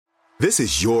This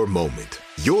is your moment,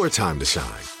 your time to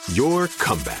shine, your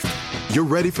comeback. You're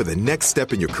ready for the next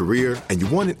step in your career, and you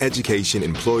want an education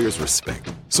employers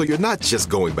respect. So you're not just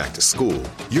going back to school,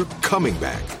 you're coming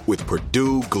back with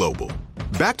Purdue Global.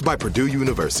 Backed by Purdue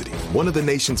University, one of the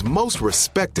nation's most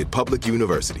respected public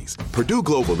universities, Purdue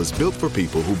Global is built for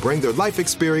people who bring their life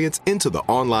experience into the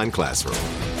online classroom.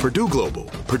 Purdue Global,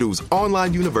 Purdue's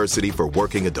online university for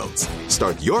working adults.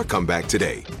 Start your comeback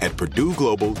today at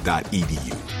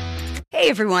purdueglobal.edu. Hey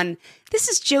everyone, this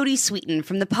is Jodie Sweetin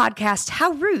from the podcast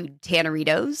How Rude,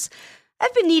 Tanneritos.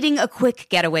 I've been needing a quick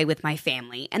getaway with my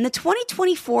family, and the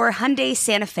 2024 Hyundai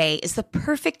Santa Fe is the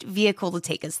perfect vehicle to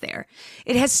take us there.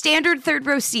 It has standard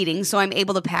third-row seating, so I'm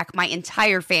able to pack my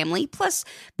entire family, plus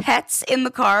pets, in the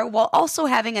car, while also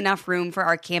having enough room for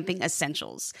our camping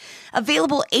essentials.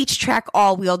 Available H-Track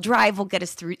all-wheel drive will get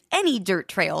us through any dirt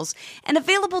trails, and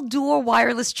available dual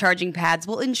wireless charging pads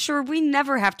will ensure we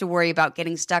never have to worry about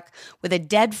getting stuck with a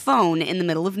dead phone in the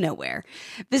middle of nowhere.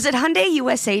 Visit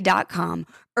HyundaiUSA.com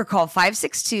or call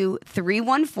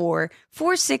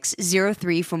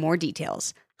 562-314-4603 for more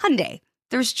details. Hyundai,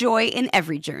 there's joy in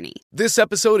every journey. This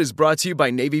episode is brought to you by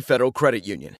Navy Federal Credit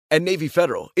Union. At Navy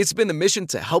Federal, it's been the mission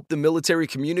to help the military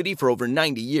community for over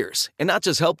 90 years. And not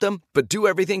just help them, but do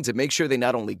everything to make sure they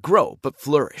not only grow, but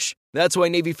flourish. That's why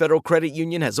Navy Federal Credit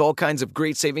Union has all kinds of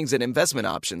great savings and investment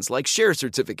options like share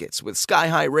certificates with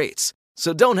sky-high rates.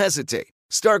 So don't hesitate.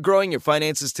 Start growing your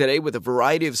finances today with a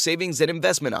variety of savings and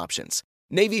investment options.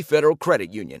 Navy Federal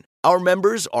Credit Union. Our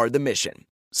members are the mission.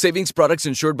 Savings products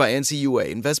insured by NCUA.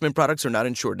 Investment products are not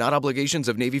insured, not obligations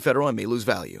of Navy Federal and may lose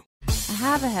value. I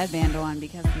have a headband on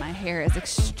because my hair is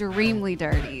extremely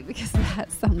dirty because that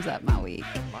sums up my week.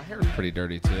 My hair is pretty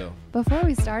dirty too. Before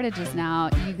we started just now,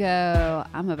 you go,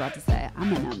 I'm about to say,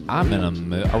 I'm in a mood. I'm in a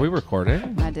mood. Are we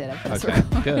recording? I did. I pressed Okay,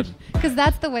 record. good. Because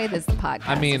that's the way this podcast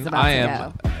I mean, is about I to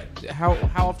am. go. How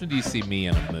often do you see me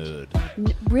in a mood?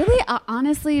 Really, I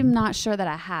honestly am not sure that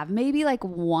I have. Maybe like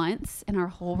once in our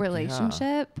whole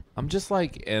relationship. I'm just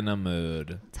like in a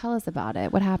mood. Tell us about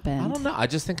it. What happened? I don't know. I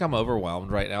just think I'm overwhelmed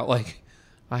right now. Like,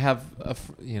 I have,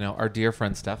 our dear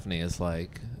friend Stephanie is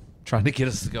like trying to get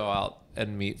us to go out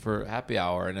and meet for happy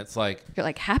hour, and it's like, You're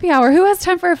like, happy hour? Who has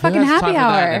time for a fucking who has happy time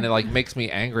for that? hour? And it like makes me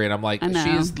angry, and I'm like, I know.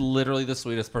 she is literally the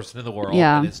sweetest person in the world,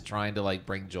 Yeah. and is trying to like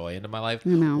bring joy into my life.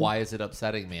 know. Why is it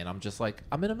upsetting me? And I'm just like,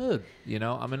 I'm in a mood,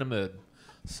 I'm in a mood.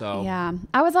 So Yeah.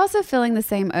 I was also feeling the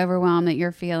same overwhelm that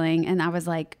you're feeling. And I was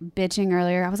like bitching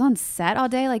earlier. I was on set all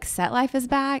day. Like set life is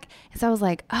back. And so I was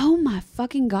like, oh my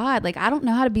fucking God. Like I don't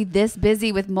know how to be this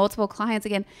busy with multiple clients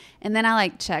again. And then I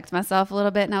like checked myself a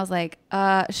little bit and I was like,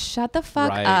 shut the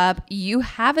fuck Right. up. You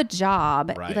have a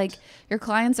job. Right. Like your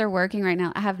clients are working right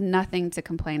now. I have nothing to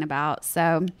complain about.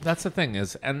 So that's the thing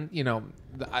is, and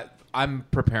I'm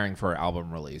preparing for an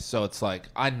album release. So it's like,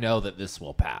 I know that this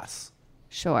will pass.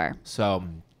 sure. So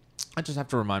I just have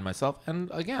to remind myself. And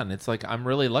again, it's like, I'm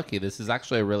really lucky. This is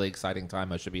actually a really exciting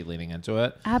time. I should be leaning into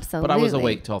it. Absolutely. But I was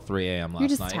awake till 3 a.m. You're last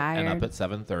just night tired. and up at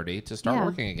 7:30 to start Yeah.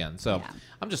 working again. So Yeah.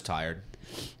 I'm just tired.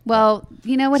 Well,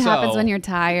 you know what So, happens when you're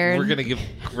tired? We're going to give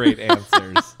great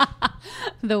answers.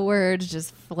 The words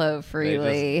just flow They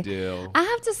freely. just do. I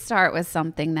have to start with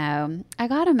something though. I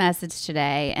got a message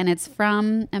today and it's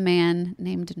from a man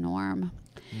named Norm.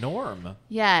 Norm.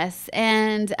 Yes.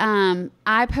 And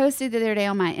I posted the other day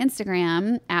on my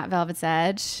Instagram at Velvet's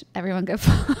Edge. Everyone go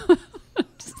follow.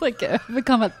 Just like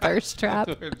become a thirst trap.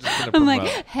 We're just gonna I'm like,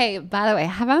 promote. hey, by the way,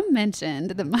 have I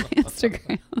mentioned that my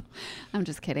Instagram? I'm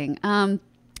just kidding.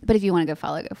 But if you want to go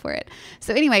follow, go for it.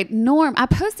 So anyway, Norm, I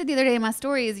posted the other day in my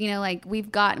stories, like we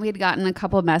had gotten a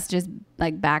couple of messages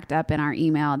like backed up in our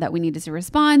email that we needed to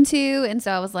respond to. And so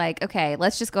I was like, okay,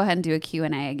 let's just go ahead and do a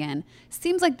Q&A again.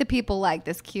 Seems like the people like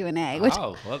this Q&A, which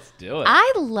Oh, let's do it.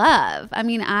 I love. I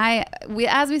mean,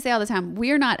 as we say all the time,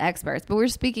 we're not experts, but we're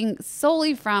speaking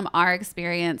solely from our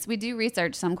experience. We do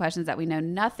research some questions that we know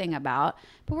nothing about,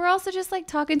 but we're also just like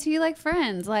talking to you like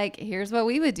friends. Like, here's what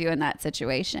we would do in that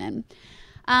situation.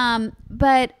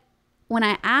 But when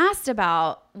I asked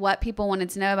about what people wanted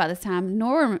to know about this time,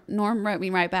 Norm wrote me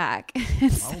right back.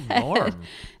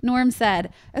 Norm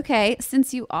said, okay,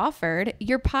 since you offered,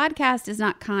 your podcast is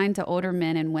not kind to older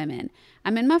men and women.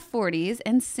 I'm in my 40s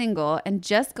and single and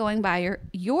just going by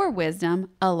your wisdom,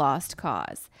 a lost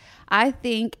cause. I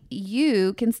think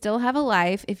you can still have a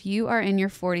life if you are in your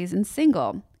 40s and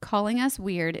single. Calling us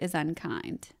weird is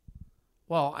unkind.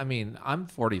 Well, I mean, I'm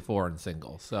 44 and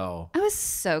single, so. I was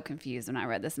so confused when I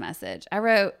read this message. I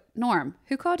wrote, Norm,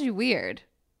 who called you weird?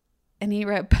 And he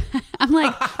wrote, I'm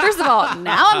like, first of all,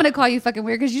 now I'm going to call you fucking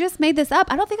weird because you just made this up.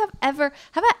 I don't think have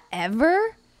I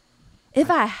ever? If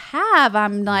I have,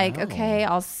 I'm like, No. okay,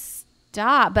 I'll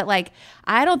stop. But like,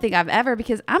 I don't think I've ever,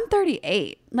 because I'm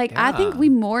 38. Like, I think we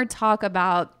more talk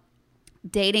about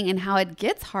dating and how it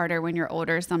gets harder when you're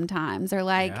older sometimes, or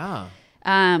like,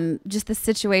 just the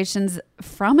situations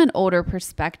from an older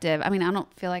perspective. I mean, I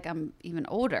don't feel like I'm even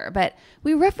older, but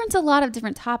we reference a lot of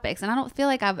different topics, and I don't feel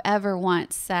like I've ever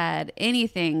once said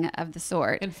anything of the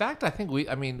sort. In fact, I think we've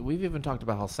even talked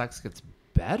about how sex gets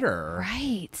better.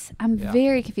 Right. I'm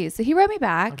very confused. So he wrote me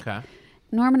back. Okay.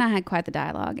 Norm and I had quite the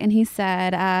dialogue, and he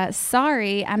said,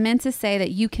 sorry, I meant to say that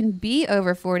you can be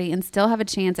over 40 and still have a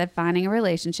chance at finding a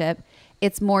relationship.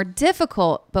 It's more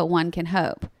difficult, but one can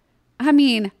hope. I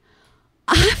mean,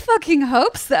 I fucking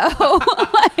hope so.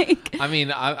 Like, I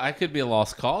mean, I could be a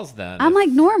lost cause then. I'm like,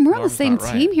 Norm, we're on the Norm's same not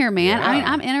right. team here, man. Yeah. I mean,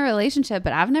 I'm in a relationship,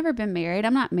 but I've never been married.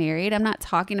 I'm not married. I'm not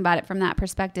talking about it from that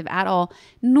perspective at all.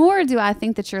 Nor do I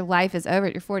think that your life is over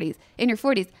at your 40s. In your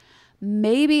 40s,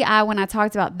 maybe when I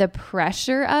talked about the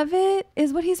pressure of it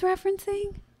is what he's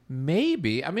referencing.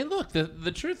 Maybe. I mean, look,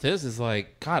 the truth is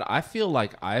like, God, I feel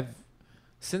like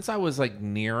since I was like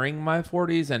nearing my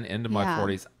 40s and into my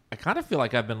 40s, I kind of feel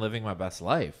like I've been living my best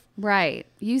life. Right.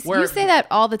 You say that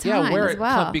all the time where as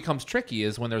well. it becomes tricky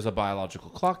is when there's a biological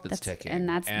clock that's ticking. And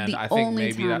that's the I think only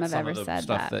maybe time that's I've some ever of the said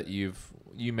stuff that you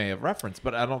may have referenced,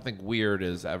 but I don't think weird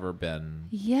has ever been.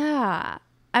 Yeah.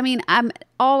 I mean, I'm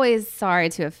always sorry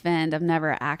to offend. I'm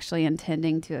never actually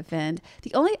intending to offend.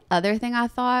 The only other thing I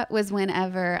thought was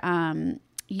whenever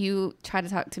you try to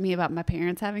talk to me about my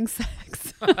parents having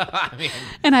sex. I mean,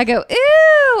 and I go,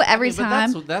 ew, every but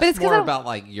time. That's but it's more 'cause about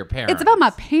like your parents. It's about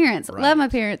my parents. Right. Love my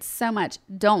parents so much.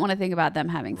 Don't want to think about them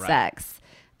having sex.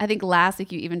 I think last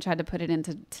week you even tried to put it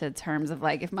into terms of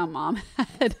like if my mom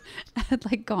had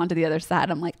like gone to the other side.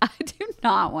 I'm like, I do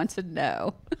not want to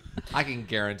know. I can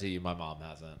guarantee you my mom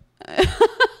hasn't.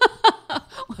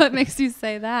 What makes you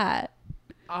say that?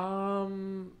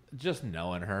 Just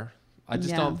knowing her. I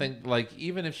just don't think, like,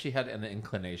 even if she had an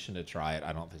inclination to try it,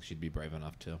 I don't think she'd be brave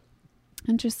enough to.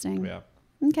 Interesting. Yeah.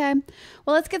 Okay.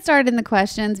 Well, let's get started in the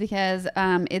questions because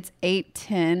it's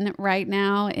 8:10 right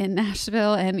now in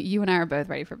Nashville, and you and I are both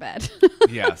ready for bed.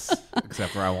 Yes,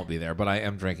 except for I won't be there, but I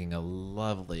am drinking a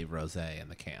lovely rosé in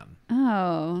the can.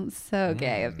 Oh, so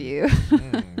gay of you.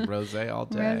 Rosé all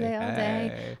day. Rosé all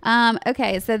day.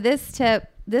 Okay, so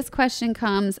this question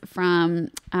comes from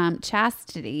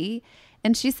Chastity,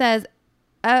 and she says,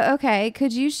 okay,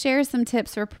 could you share some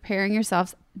tips for preparing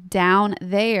yourselves down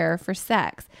there for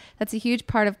sex? That's a huge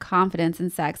part of confidence in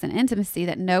sex and intimacy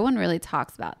that no one really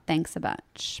talks about. Thanks a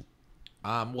bunch.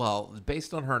 Well,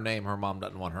 based on her name, her mom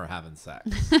doesn't want her having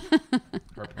sex.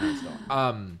 Her parents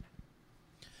don't.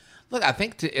 Look, I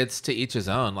think it's to each his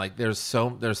own. Like there's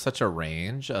such a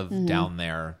range of down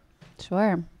there.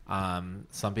 Sure.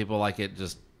 Some people like it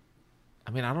just,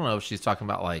 I mean, I don't know if she's talking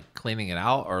about like cleaning it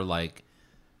out or like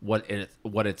what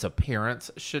its appearance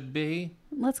should be.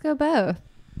 Let's go both.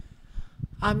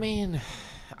 I mean,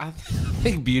 I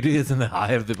think beauty is in the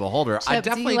eye of the beholder. Chip, I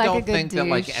definitely like don't think that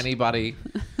like douche? anybody.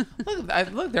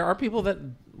 Look, there are people that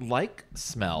like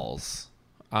smells.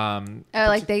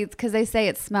 Because they say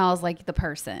it smells like the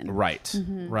person. Right,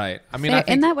 right. I mean,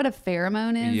 Isn't that what a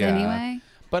pheromone is anyway?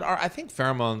 But I think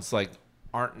pheromones like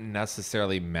aren't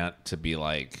necessarily meant to be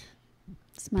like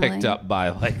Smelling. picked up by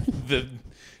like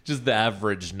just the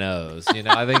average nose. You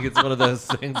know, I think it's one of those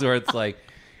things where it's like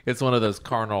it's one of those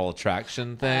carnal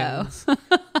attraction things.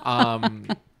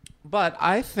 But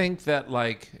I think that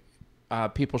like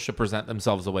people should present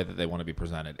themselves the way that they want to be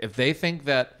presented. If they think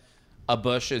that a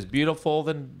bush is beautiful,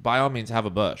 then by all means have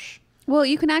a bush. Well,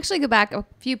 you can actually go back a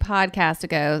few podcasts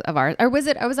ago of ours, or was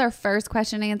our first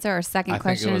question and answer or second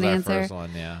question and answer? Our first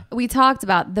one, yeah. We talked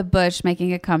about the bush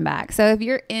making a comeback. So if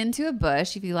you're into a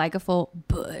bush, if you like a full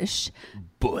bush,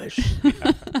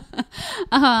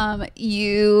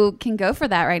 you can go for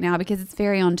that right now because it's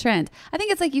very on trend. I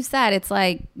think it's like you said, it's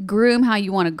like groom how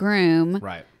you want to groom.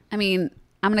 Right. I mean,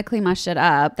 I'm going to clean my shit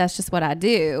up. That's just what I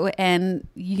do. And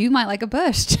you might like a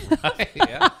bush.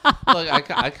 Yeah. Look,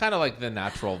 I kind of like the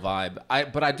natural vibe.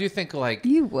 But I do think like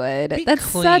You would. be That's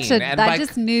clean, such a. and I by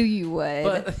just knew you would.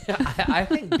 But I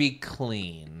think be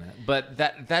clean. But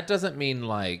that doesn't mean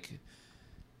like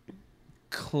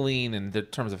clean in the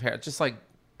terms of hair. Just like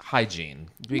hygiene.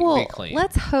 Be clean.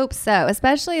 Let's hope so.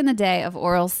 Especially in the day of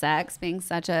oral sex being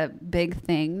such a big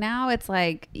thing now. It's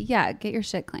like, yeah, get your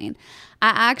shit clean.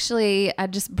 I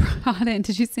just brought in.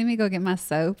 Did you see me go get my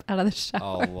soap out of the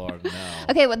shower? Oh Lord, no.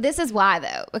 Okay, well, this is why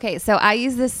though. Okay, so I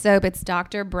use this soap. It's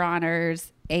Dr.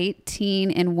 Bronner's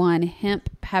 18-in-1 hemp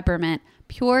peppermint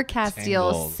pure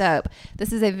Castile Tingles. soap.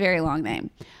 This is a very long name.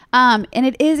 And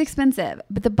it is expensive,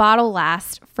 but the bottle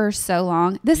lasts for so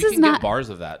long. This You is can not get bars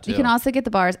of that too. You can also get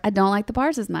the bars. I don't like the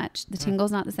bars as much. The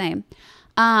tingle's not the same.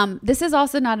 This is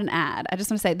also not an ad. I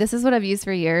just want to say this is what I've used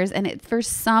for years, and it for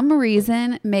some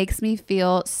reason makes me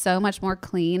feel so much more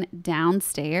clean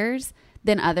downstairs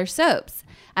than other soaps.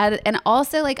 And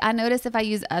also, like, I notice if I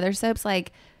use other soaps,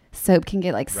 like soap can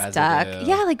get like Residue. stuck.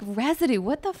 Yeah, like residue.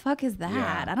 What the fuck is that?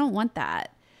 Yeah. I don't want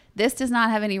that. This does not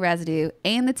have any residue,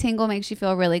 and the tingle makes you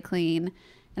feel really clean,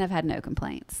 and I've had no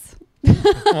complaints.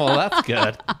 Well, that's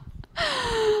good.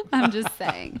 I'm just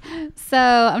saying. So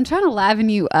I'm trying to liven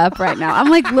you up right now. I'm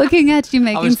like looking at you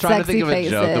making I was trying to sexy think of a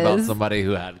faces. joke about somebody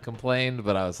who had complained,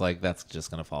 but I was like, that's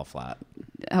just going to fall flat.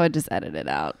 I would just edit it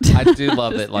out. I do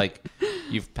love that, like,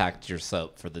 you've packed your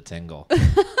soap for the tingle.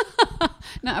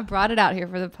 No, I brought it out here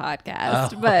for the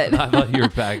podcast, but I thought you were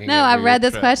packing no, it I for read your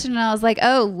this trip. question and I was like,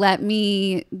 oh, let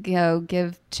me go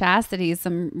give Chastity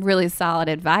some really solid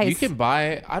advice. You can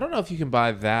buy, I don't know if you can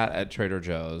buy that at Trader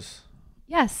Joe's.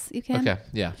 Yes, you can. Okay,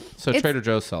 yeah. So It's- Trader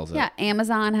Joe's sells it. Yeah,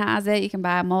 Amazon has it. You can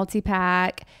buy a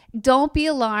multi-pack. Don't be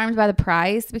alarmed by the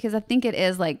price because I think it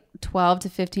is like $12 to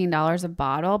 $15 a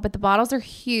bottle, but the bottles are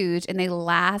huge and they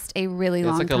last a really It's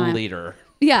long like time. a liter.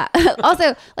 Yeah.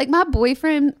 Also, like my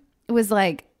boyfriend was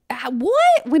like,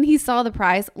 what? When he saw the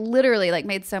price, literally like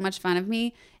made so much fun of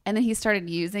me. And then he started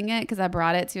using it because I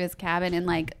brought it to his cabin and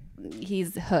like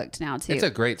he's hooked now too. It's a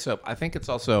great soap. I think it's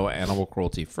also animal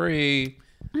cruelty free.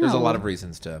 There's a lot of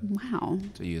reasons to Wow.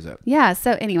 use it. Yeah.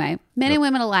 So anyway, men and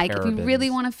women alike, if you parabens. really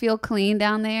want to feel clean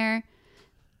down there,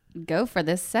 go for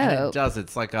this And it soap. does.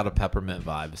 It's like got a peppermint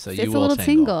vibe. So you It's a will little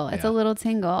tingle. Yeah. It's a little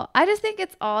tingle. I just think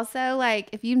it's also like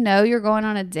if you know you're going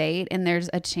on a date and there's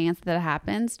a chance that it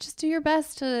happens, just do your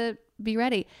best to be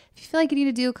ready. If you feel like you need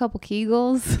to do a couple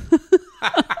Kegels,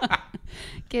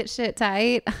 get shit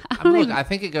tight. I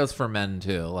think it goes for men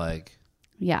too. Like,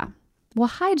 Yeah. Well,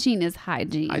 hygiene is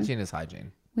hygiene. hygiene is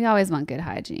hygiene. We always want good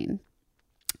hygiene.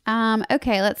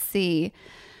 Okay, let's see.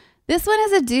 This one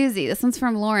is a doozy. This one's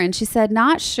from Lauren. She said,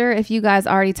 not sure if you guys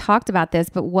already talked about this,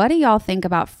 but what do y'all think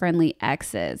about friendly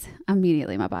exes?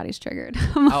 Immediately, my body's triggered.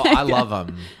 Oh, I love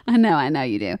them. I know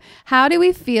you do. How do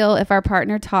we feel if our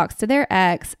partner talks to their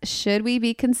ex? Should we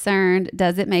be concerned?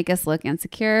 Does it make us look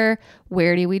insecure?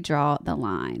 Where do we draw the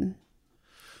line?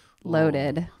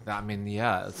 Loaded. I mean,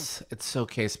 yeah, it's so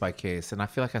case by case, and I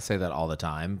feel like I say that all the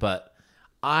time. But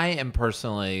I am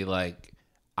personally like,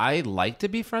 I like to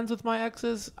be friends with my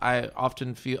exes. I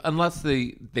often feel, unless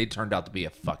they turned out to be a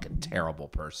fucking terrible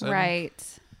person, Right.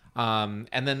 And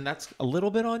then that's a little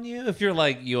bit on you if you're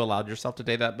like you allowed yourself to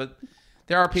date that. But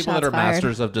there are people Shots that are fired.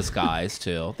 masters of disguise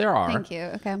too. There are. Thank you.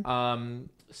 Okay.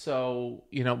 So,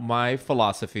 you know, my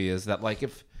philosophy is that like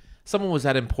if someone was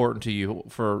that important to you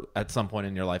for at some point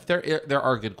in your life, there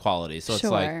are good qualities. So it's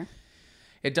like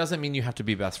it doesn't mean you have to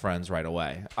be best friends right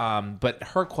away. But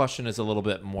her question is a little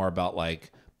bit more about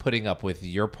like putting up with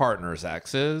your partner's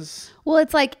exes. Well,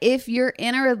 it's like if you're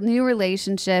in a new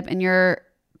relationship and your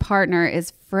partner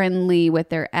is friendly with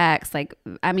their ex, like,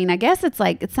 I mean, I guess it's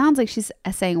like, it sounds like she's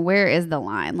saying, where is the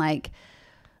line? Like,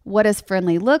 what does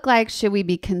friendly look like? Should we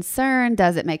be concerned?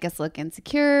 Does it make us look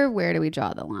insecure? Where do we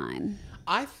draw the line?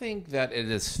 I think that it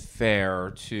is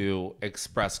fair to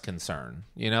express concern.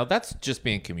 You know, that's just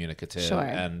being communicative. Sure.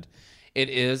 And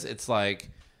it's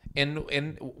like,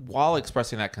 and while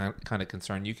expressing that kind of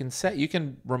concern, you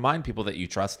can remind people that you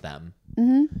trust them.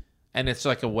 Mm-hmm. And it's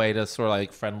like a way to sort of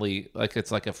like friendly, like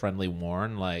it's like a friendly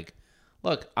warn. Like,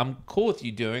 look, I'm cool with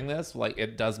you doing this. Like,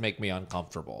 it does make me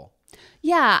uncomfortable.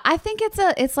 Yeah, I think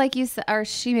it's like you said, or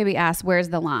she maybe asked, where's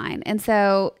the line? And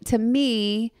so to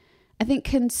me, I think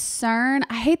concern,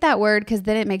 I hate that word because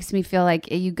then it makes me feel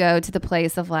like you go to the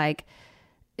place of like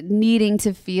needing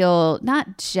to feel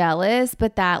not jealous,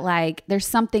 but that like there's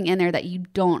something in there that you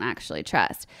don't actually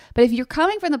trust. But if you're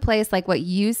coming from the place like what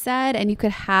you said, and you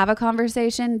could have a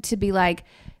conversation to be like,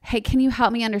 hey, can you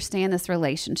help me understand this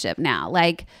relationship now?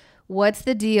 Like, what's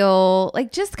the deal?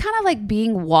 Like, just kind of like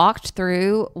being walked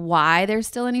through why they're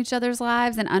still in each other's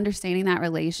lives and understanding that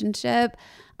relationship.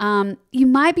 You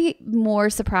might be more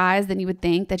surprised than you would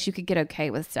think that you could get okay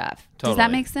with stuff. Does that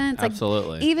Totally. make sense?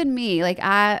 Absolutely. Like, even me, like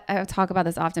I talk about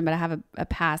this often, but I have a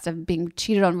past of being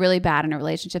cheated on really bad in a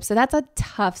relationship. So that's a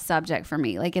tough subject for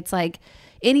me. Like, it's like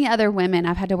any other women,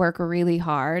 I've had to work really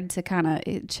hard to kind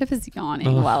of, Chip is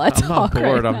yawning while I talk. I'm not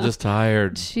bored. right I'm now. just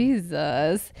tired.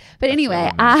 Jesus. But anyway,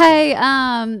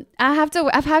 I've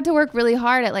had to work really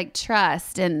hard at like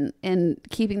trust and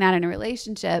keeping that in a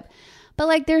relationship. But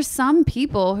like there's some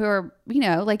people who are, you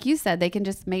know, like you said, they can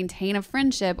just maintain a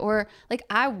friendship. Or like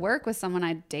I work with someone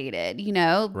I dated, you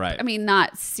know, Right. I mean,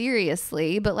 not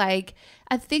seriously, but like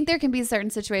I think there can be certain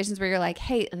situations where you're like,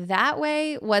 hey, that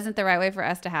way wasn't the right way for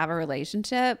us to have a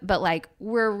relationship, but like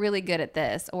we're really good at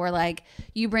this, or like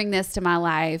you bring this to my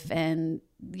life and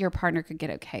your partner could get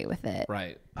okay with it.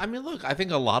 Right. I mean, look, I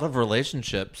think a lot of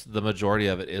relationships, the majority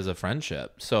of it is a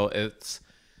friendship. So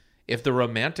if the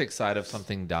romantic side of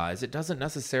something dies, it doesn't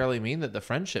necessarily mean that the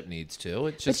friendship needs to.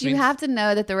 It just But you means, have to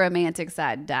know that the romantic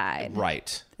side died.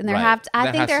 right. And there right.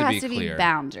 I think there has to be clear.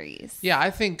 boundaries. Yeah,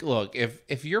 I think, look,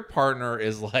 if your partner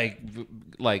is like,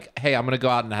 hey, I'm going to go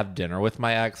out and have dinner with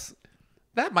my ex,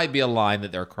 that might be a line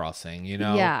that they're crossing, you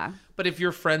know? Yeah. But if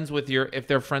you're friends with if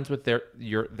they're friends with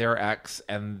their ex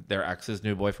and their ex's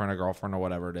new boyfriend or girlfriend or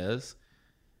whatever it is,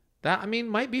 that, I mean,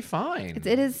 might be fine.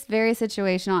 It is very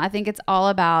situational. I think it's all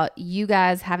about you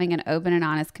guys having an open and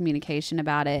honest communication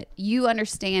about it, you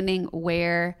understanding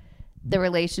where the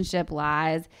relationship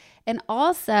lies, and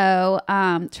also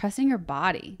trusting your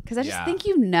body. Because I just think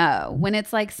you know when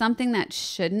it's like something that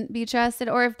shouldn't be trusted,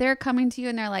 or if they're coming to you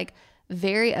and they're like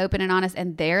very open and honest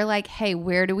and they're like, hey,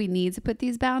 where do we need to put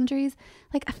these boundaries?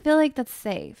 Like, I feel like that's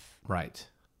safe. Right.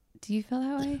 Do you feel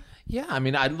that way? Yeah, I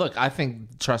mean, I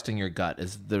think trusting your gut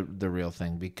is the real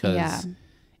thing, because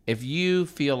if you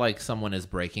feel like someone is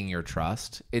breaking your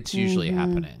trust, it's usually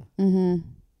happening.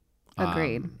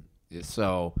 Agreed.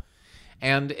 So,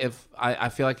 and if I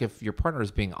feel like if your partner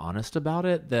is being honest about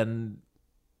it, then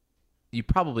you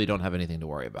probably don't have anything to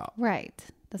worry about. Right.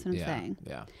 That's what I'm saying.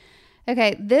 Yeah.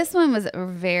 Okay, this one was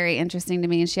very interesting to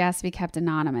me, and she asked to be kept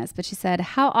anonymous. But she said,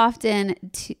 how often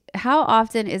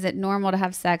is it normal to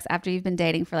have sex after you've been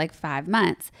dating for like 5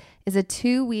 months? Is a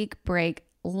 2-week break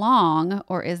long,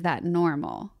 or is that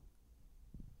normal?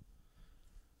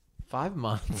 5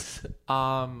 months. It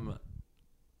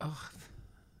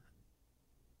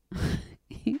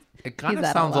kind of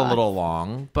sounds a little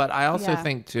long, but I also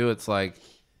think too, it's like,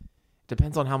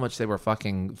 depends on how much they were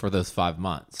fucking for those 5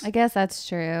 months. I guess that's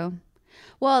true.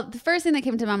 Well, the first thing that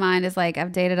came to my mind is like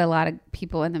I've dated a lot of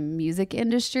people in the music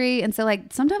industry. And so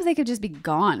like sometimes they could just be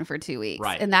gone for 2 weeks.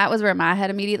 Right. And that was where my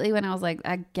head immediately went. I was like,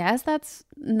 I guess that's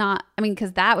not, I mean,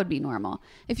 because that would be normal.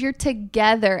 If you're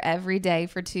together every day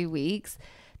for 2 weeks,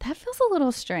 that feels a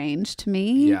little strange to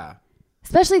me. Yeah.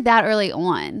 Especially that early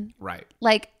on. Right.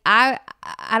 Like I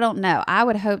don't know. I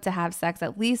would hope to have sex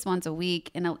at least once a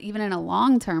week, even in a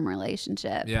long-term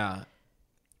relationship. Yeah.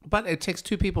 But it takes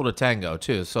 2 people to tango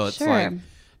too. So it's Sure. like,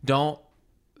 don't,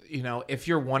 if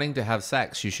you're wanting to have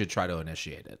sex, you should try to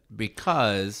initiate it,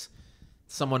 because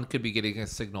someone could be getting a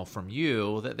signal from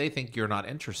you that they think you're not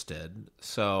interested.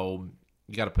 So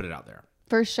you got to put it out there.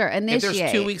 For sure. Initiate. If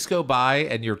there's 2 weeks go by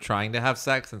and you're trying to have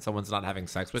sex and someone's not having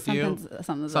sex with you,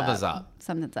 something's up.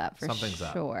 Something's up for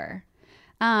sure.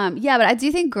 Yeah, but I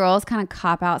do think girls kind of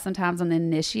cop out sometimes on the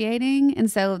initiating.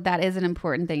 And so that is an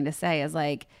important thing to say, is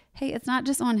like, hey, it's not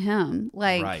just on him.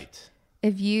 Like, right.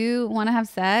 If you want to have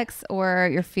sex or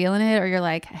you're feeling it, or you're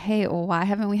like, hey, well, why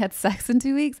haven't we had sex in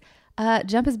 2 weeks?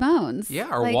 Jump his bones.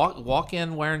 Yeah, or like, walk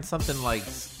in wearing something like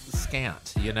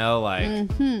scant, like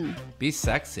be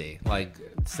sexy, like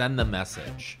send the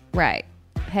message. Right.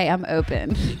 Hey, I'm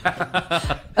open.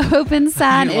 Open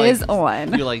sign is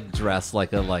on. You like dress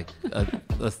like a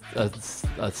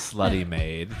slutty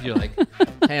maid. You're like,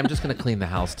 hey, I'm just gonna clean the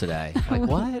house today. Like,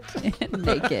 what?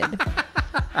 Naked.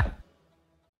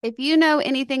 If you know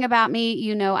anything about me,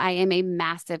 you know I am a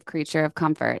massive creature of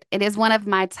comfort. It is one of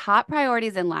my top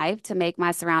priorities in life to make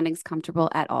my surroundings comfortable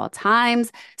at all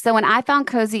times. So when I found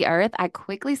Cozy Earth, I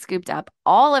quickly scooped up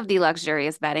all of the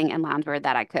luxurious bedding and loungewear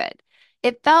that I could.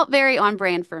 It felt very on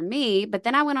brand for me, but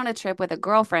then I went on a trip with a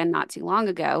girlfriend not too long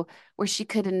ago where she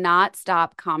could not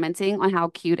stop commenting on how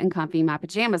cute and comfy my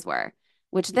pajamas were,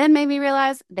 which then made me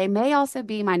realize they may also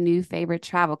be my new favorite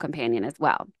travel companion as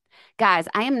well. Guys,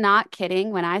 I am not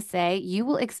kidding when I say you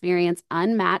will experience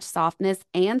unmatched softness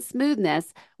and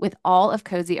smoothness with all of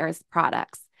Cozy Earth's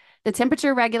products. The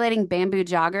temperature-regulating bamboo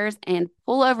joggers and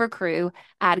pullover crew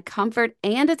add comfort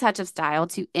and a touch of style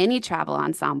to any travel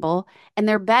ensemble, and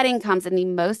their bedding comes in the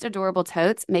most adorable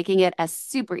totes, making it a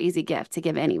super easy gift to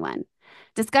give anyone.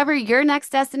 Discover your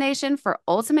next destination for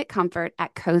ultimate comfort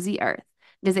at Cozy Earth.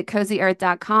 Visit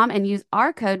CozyEarth.com and use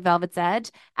our code Velvet's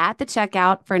Edge at the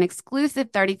checkout for an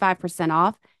exclusive 35%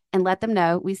 off, and let them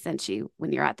know we sent you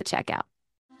when you're at the checkout.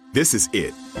 This is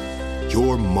it.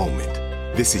 Your moment.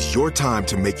 This is your time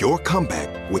to make your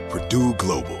comeback with Purdue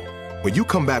Global. When you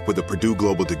come back with a Purdue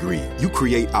Global degree, you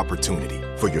create opportunity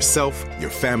for yourself, your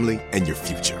family, and your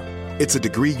future. It's a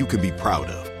degree you can be proud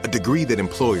of, a degree that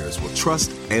employers will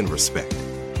trust and respect.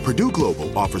 Purdue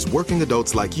Global offers working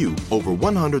adults like you over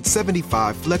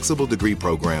 175 flexible degree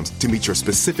programs to meet your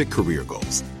specific career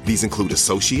goals. These include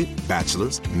associate,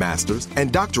 bachelor's, master's,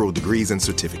 and doctoral degrees and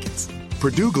certificates.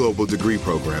 Purdue Global degree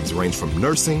programs range from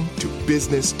nursing to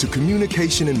business to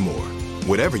communication and more.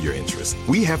 Whatever your interest,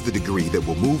 we have the degree that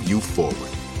will move you forward.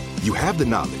 You have the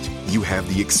knowledge, you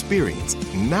have the experience.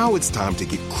 Now it's time to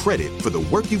get credit for the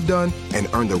work you've done and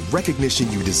earn the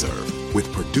recognition you deserve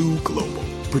with Purdue Global,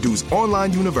 Purdue's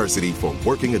online university for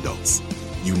working adults.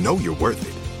 You know you're worth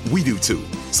it. We do too.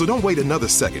 So don't wait another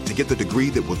second to get the degree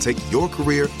that will take your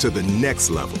career to the next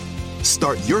level.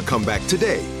 Start your comeback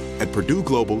today at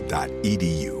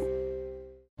purdueglobal.edu.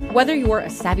 Whether you're a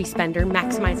savvy spender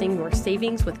maximizing your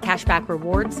savings with cashback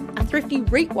rewards, a thrifty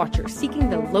rate watcher seeking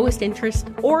the lowest interest,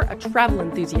 or a travel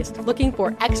enthusiast looking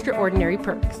for extraordinary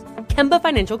perks, Kemba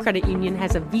Financial Credit Union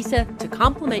has a visa to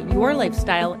complement your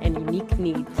lifestyle and unique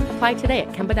needs. Apply today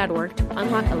at Kemba.org to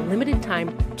unlock a limited time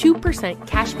 2%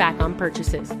 cash back on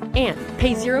purchases and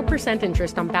pay 0%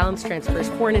 interest on balance transfers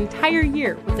for an entire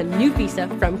year with a new visa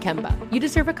from Kemba. You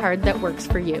deserve a card that works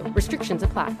for you. Restrictions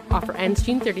apply. Offer ends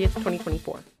June 30th,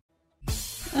 2024.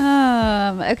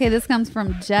 Okay, this comes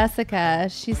from Jessica.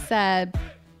 She said,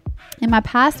 in my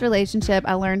past relationship,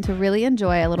 I learned to really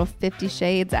enjoy a little 50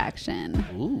 Shades action.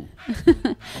 Ooh.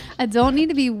 I don't need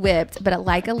to be whipped, but I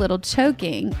like a little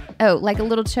choking. Oh, like a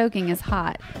little choking is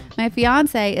hot. My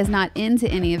fiance is not into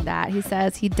any of that. He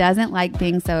says he doesn't like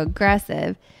being so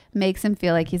aggressive, makes him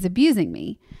feel like he's abusing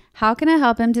me. How can I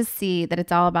help him to see that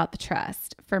it's all about the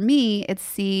trust? For me,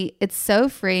 it's so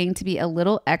freeing to be a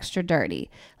little extra dirty.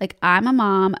 Like, I'm a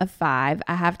mom of 5.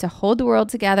 I have to hold the world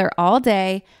together all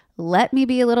day. Let me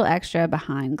be a little extra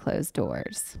behind closed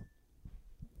doors.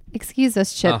 Excuse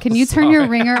us, Chip. Can you turn your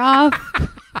ringer off?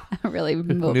 I really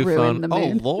ruined the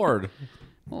mood. Oh, Lord.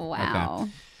 Wow.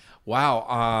 Okay.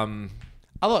 Wow.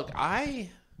 Look,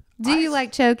 Do you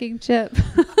like choking, Chip?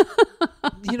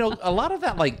 A lot of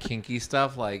that like kinky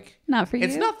stuff, like not for you.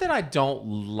 It's not that I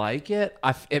don't like it.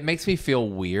 It makes me feel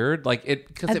weird, like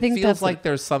because it think feels like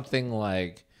there's something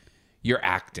like you're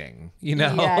acting,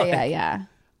 Yeah, like, yeah.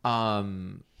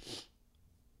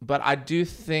 But I do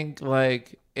think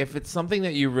like if it's something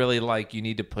that you really like, you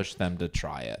need to push them to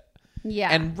try it. Yeah,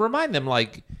 and remind them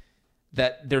like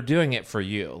that they're doing it for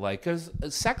you, like because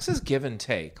sex is give and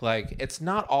take. Like it's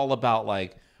not all about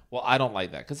like, well, I don't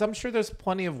like that, because I'm sure there's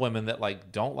plenty of women that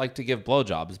like don't like to give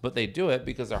blowjobs, but they do it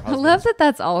because their husbands. I love that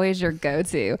that's always your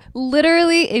go-to.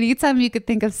 Literally, anytime you could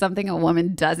think of something a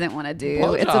woman doesn't want to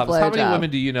do, it's a blowjob. How many women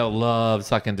do you know love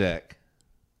sucking dick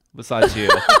besides you?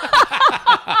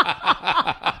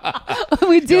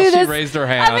 We do this. She raised her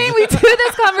hand. I mean, we do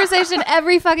this conversation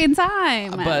every fucking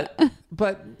time.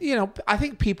 But I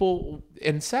think people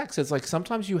in sex, it's like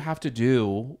sometimes you have to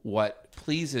do what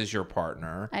pleases your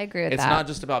partner. I agree with that. It's not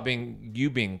just about you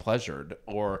being pleasured,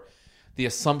 or the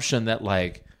assumption that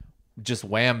like just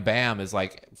wham bam is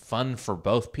like fun for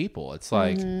both people. It's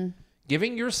like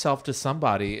giving yourself to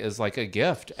somebody is like a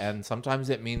gift, and sometimes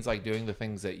it means like doing the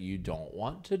things that you don't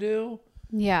want to do.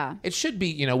 Yeah, it should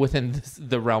be within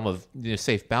the realm of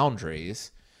safe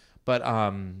boundaries, but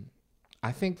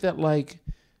I think that like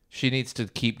she needs to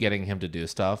keep getting him to do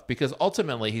stuff, because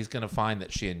ultimately he's going to find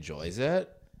that she enjoys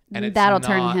it, and that'll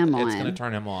turn him on. It's going to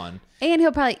turn him on, and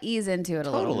he'll probably ease into it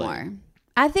a little more.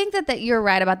 I think that you're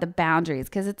right about the boundaries,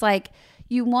 because it's like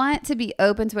you want to be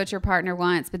open to what your partner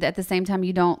wants, but at the same time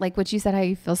you don't, like what you said, how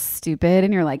you feel stupid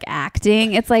and you're like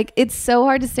acting. It's like it's so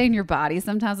hard to stay in your body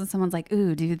sometimes when someone's like,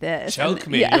 ooh, do this. Choke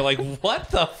me. Yeah. You're like, what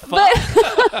the fuck? But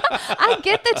I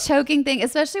get the choking thing,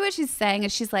 especially what she's saying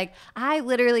is she's like, I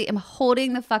literally am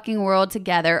holding the fucking world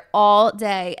together all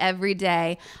day, every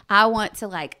day. I want to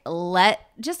like let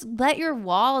your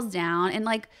walls down and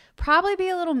like probably be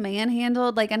a little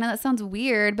manhandled. Like, I know that sounds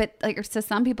weird, but like to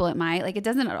some people it might. Like, it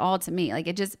doesn't at all to me. Like,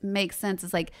 it just makes sense.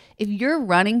 It's like if you're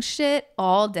running shit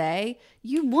all day,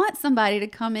 you want somebody to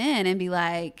come in and be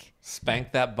like,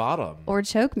 spank that bottom or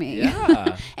choke me.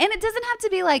 Yeah. And it doesn't have to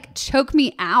be like choke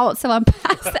me out so I'm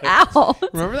passed out.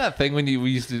 Remember that thing when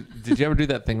we used to, did you ever do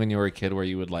that thing when you were a kid where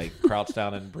you would like crouch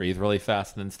down and breathe really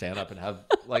fast and then stand up and have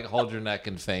like hold your neck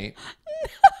and faint?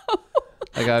 No.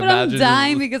 Like but I'm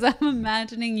dying because I'm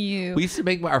imagining you. We used to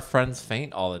make our friends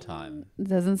faint all the time.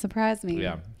 Doesn't surprise me.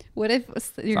 Yeah. What if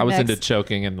I was into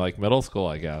choking in like middle school,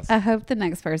 I guess. I hope the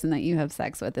next person that you have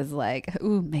sex with is like,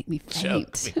 ooh, make me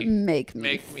faint. Make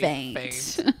me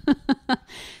faint.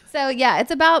 So yeah,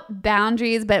 it's about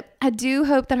boundaries, but I do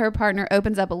hope that her partner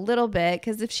opens up a little bit,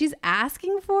 because if she's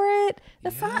asking for it,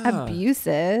 that's not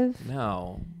abusive.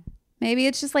 No. Maybe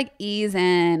it's just like ease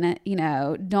in,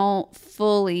 don't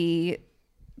fully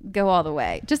go all the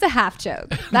way. Just a half choke.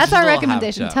 That's Just our a little half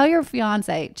recommendation. choke. Tell your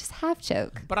fiance, just half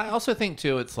choke. But I also think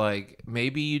too, it's like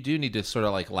maybe you do need to sort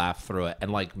of like laugh through it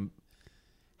and like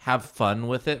have fun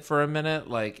with it for a minute,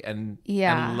 like and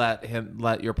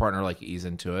let your partner like ease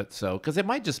into it. So because it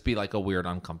might just be like a weird,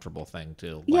 uncomfortable thing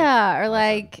too. Like, Or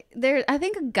like I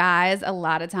think guys a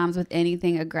lot of times with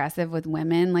anything aggressive with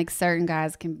women, like certain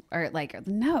guys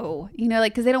no,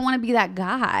 like because they don't want to be that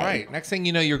guy. Right. Next thing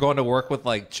you know, you're going to work with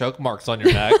like choke marks on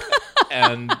your neck,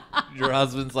 and your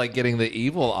husband's like getting the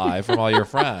evil eye from all your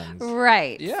friends.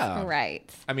 Right. Yeah.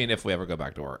 Right. I mean, if we ever go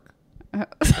back to work.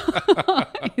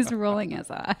 He's rolling his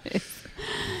eyes.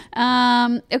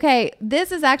 Okay,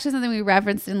 this is actually something we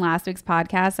referenced in last week's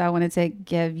podcast, so I wanted to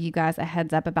give you guys a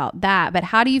heads up about that. But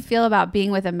how do you feel about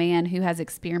being with a man who has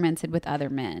experimented with other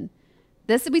men?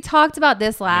 We talked about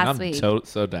this last week.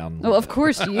 So down. Well, of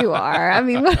course you are. I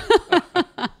mean,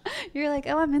 you're like,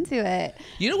 oh, I'm into it.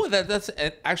 You know what?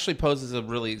 It actually poses a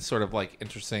really sort of like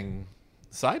interesting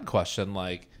side question,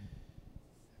 like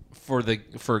for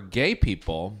gay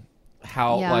people.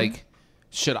 How like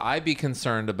should I be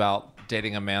concerned about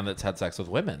dating a man that's had sex with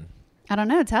women? I don't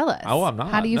know. Tell us. Oh, I'm not.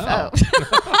 How do you no. feel?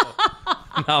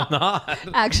 No, I'm not.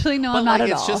 Actually, no, but I'm not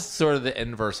like, at it's all. just sort of the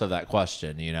inverse of that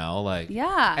question, like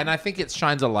Yeah. And I think it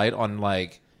shines a light on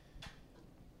like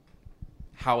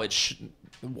how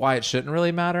why it shouldn't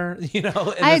really matter,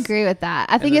 I agree with that.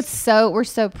 I think we're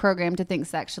so programmed to think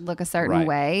sex should look a certain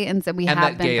way, and so we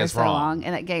have been for so long,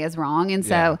 and that gay is wrong, and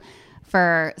so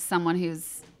for someone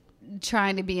who's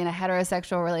trying to be in a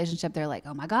heterosexual relationship, they're like,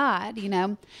 oh my God,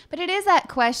 but it is that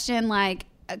question, like,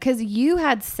 because you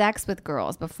had sex with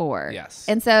girls before. Yes.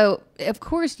 And so of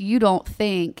course you don't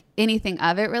think anything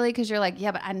of it really, because you're like,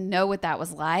 yeah, but I know what that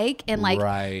was like. And like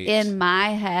in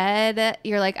my head,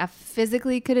 you're like, I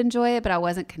physically could enjoy it, but I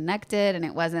wasn't connected, and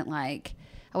it wasn't like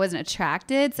I wasn't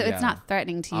attracted, so it's not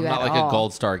threatening to you at all. I'm not like a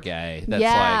gold star gay that's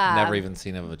like never even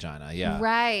seen a vagina. Yeah.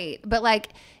 Right. But like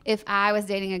if I was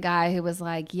dating a guy who was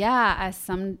like, yeah, I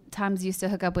sometimes used to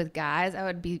hook up with guys,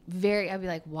 I'd be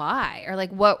like, why? Or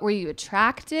like, what were you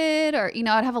attracted? Or,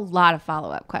 I'd have a lot of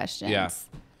follow-up questions. Yeah.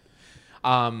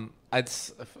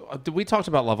 We talked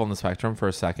about Love on the Spectrum for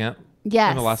a second.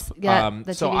 Yes. In the last,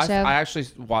 the so TV show. I actually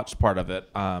watched part of it.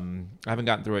 I haven't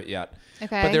gotten through it yet.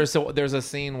 Okay. But there's a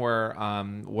scene where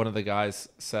one of the guys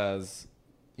says,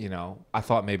 I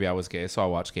thought maybe I was gay, so I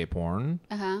watched gay porn.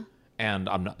 Uh-huh. And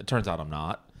I'm not. It turns out I'm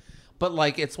not. But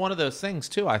like, it's one of those things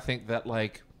too. I think that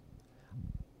like,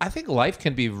 I think life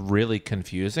can be really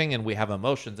confusing, and we have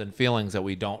emotions and feelings that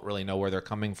we don't really know where they're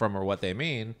coming from or what they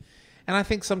mean. And I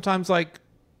think sometimes like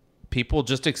people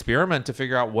just experiment to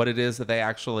figure out what it is that they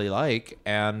actually like,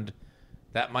 and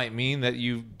that might mean that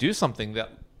you do something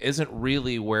that isn't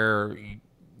really where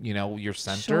your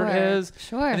center is.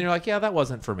 Sure. And you're like, yeah, that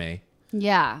wasn't for me.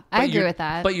 Yeah, I agree with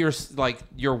that. But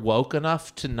you're woke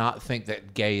enough to not think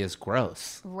that gay is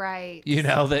gross. Right.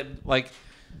 That like,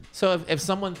 so if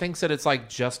someone thinks that it's like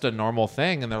just a normal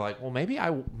thing, and they're like, well, maybe I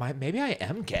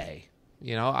am gay.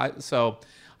 I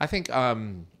think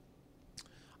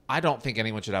I don't think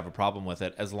anyone should have a problem with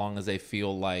it as long as they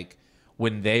feel like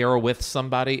when they are with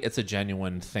somebody, it's a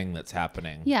genuine thing that's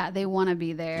happening. Yeah, they want to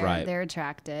be there. Right. They're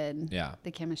attracted. Yeah.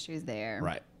 The chemistry's there.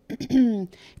 Right.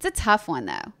 It's a tough one,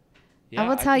 though. Yeah, I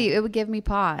will tell you, it would give me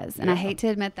pause. And I hate to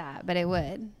admit that, but it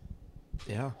would.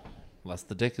 Yeah. Unless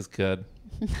the dick is good.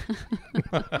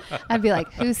 I'd be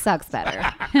like, who sucks better,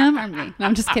 him or me? No,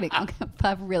 I'm just kidding. I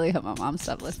really hope my mom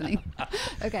stopped listening.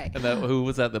 Okay. And who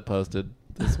was that posted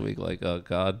this week? Like, oh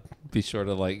God, be sure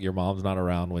to like your mom's not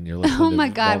around when you're listening. Oh my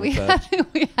God, we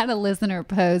had a listener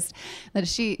post that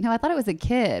I thought it was a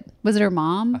kid. Was it her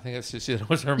mom? I think it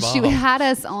was her mom. She had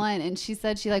us on, and she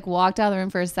said she like walked out of the room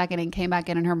for a second and came back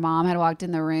in, and her mom had walked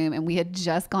in the room, and we had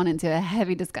just gone into a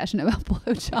heavy discussion about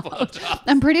blowjobs.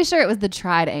 I'm pretty sure it was the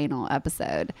tried anal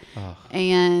episode. Oh.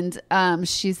 And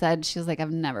she said, she was like,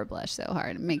 I've never blushed so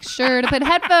hard. Make sure to put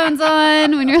headphones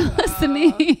on when you're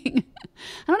listening.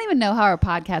 I don't even know how our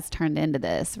podcast turned into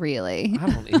this, really. I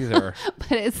don't either.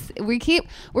 But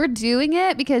we're doing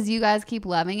it because you guys keep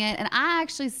loving it. And I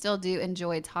actually still do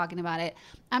enjoy talking about it.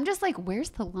 I'm just like,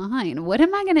 where's the line? What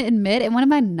am I going to admit and what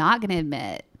am I not going to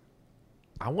admit?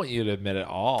 I want you to admit it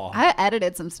all. I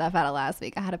edited some stuff out of last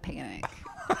week. I had a panic.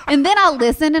 And then I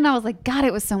listened and I was like, God,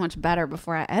 it was so much better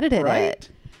before I edited it.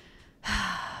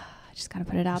 I just got to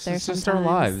put it out there. It's just our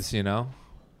lives,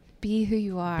 Be who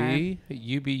you are. Be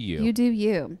you. You do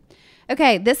you.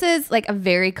 Okay, this is like a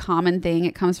very common thing.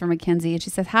 It comes from Mackenzie, and she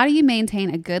says, how do you maintain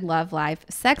a good love life,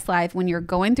 sex life, when you're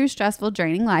going through stressful,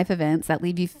 draining life events that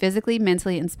leave you physically,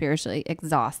 mentally, and spiritually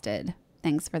exhausted?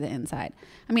 things for the inside.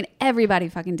 I mean, everybody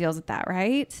fucking deals with that,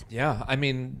 right? Yeah. I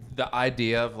mean, the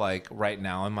idea of like right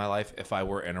now in my life, if I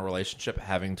were in a relationship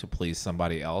having to please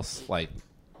somebody else, like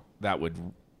that would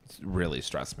really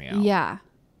stress me out. Yeah.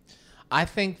 I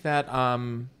think that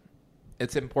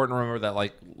it's important to remember that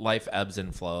like life ebbs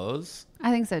and flows.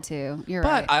 I think so too. You're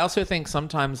right. But I also think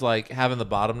sometimes like having the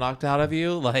bottom knocked out of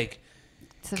you, like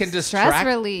It's a can stress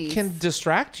release. can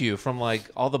distract you from like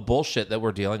all the bullshit that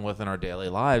we're dealing with in our daily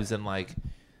lives, and like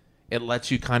it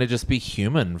lets you kind of just be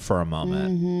human for a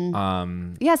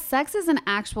moment. Yeah, sex is an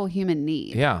actual human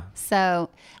need. Yeah. So,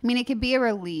 I mean, it could be a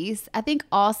release. I think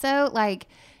also, like,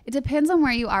 it depends on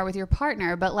where you are with your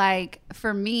partner. But, like,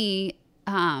 for me,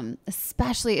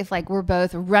 especially if, like, we're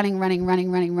both running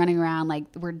around, like,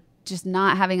 we're just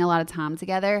not having a lot of time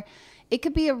together, it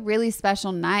could be a really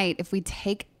special night if we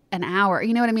take an hour.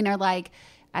 You know what I mean? Or, like,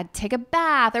 I'd take a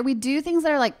bath, or we do things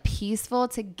that are like peaceful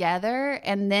together,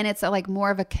 and then it's like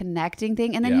more of a connecting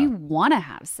thing, and then you want to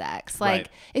have sex. Like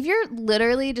if you're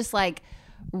literally just like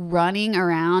running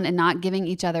around and not giving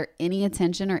each other any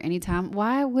attention or any time,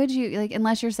 why would you, like,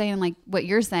 unless you're saying like what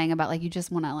you're saying about like you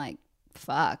just want to like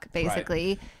fuck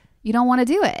basically, you don't want to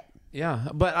do it. Yeah,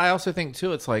 but I also think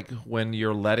too, it's like when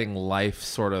you're letting life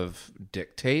sort of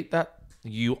dictate that,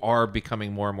 you are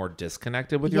becoming more and more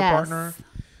disconnected with your partner.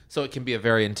 So it can be a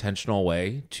very intentional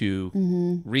way to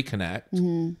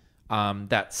reconnect.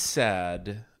 That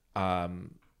said,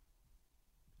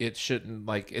 it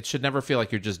should never feel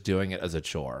like you're just doing it as a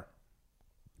chore.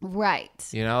 Right.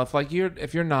 You know,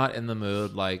 if you're not in the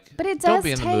mood, like, but it does don't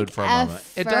be in the mood for a moment.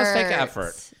 It does take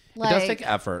effort. Like, it does take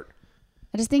effort.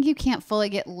 I just think you can't fully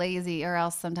get lazy, or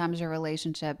else sometimes your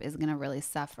relationship is going to really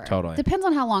suffer. Totally. Depends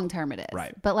on how long term it is.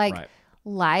 Right. But like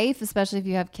life, especially if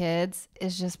you have kids,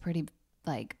 is just pretty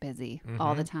like busy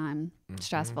all the time,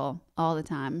 stressful all the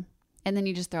time. And then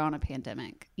you just throw on a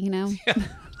pandemic, you know?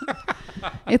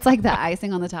 It's like the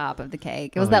icing on the top of the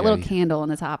cake. It was that little candle on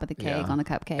the top of the cake on the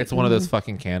cupcake. It's one of those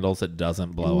fucking candles that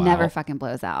doesn't blow out. Never fucking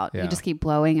blows out. Yeah. You just keep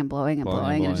blowing and blowing and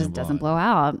blowing, and it just doesn't blow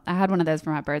out. I had one of those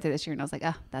for my birthday this year, and I was like,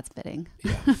 oh, that's fitting.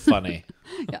 Yeah, funny.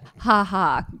 Yeah. Ha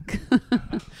ha.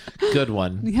 Good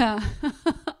one. Yeah.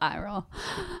 Eye roll.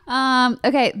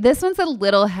 Okay, this one's a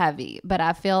little heavy, but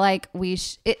I feel like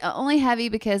only heavy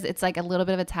because it's like a little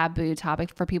bit of a taboo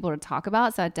topic for people to talk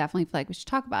about. So I definitely feel like we should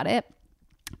talk about it.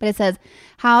 But it says,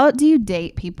 how do you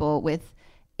date people with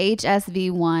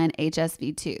HSV1,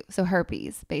 HSV2? So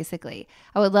herpes, basically.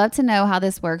 I would love to know how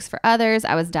this works for others.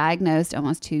 I was diagnosed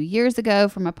almost 2 years ago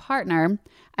from a partner.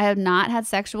 I have not had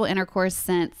sexual intercourse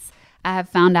since I have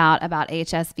found out about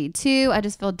HSV2. I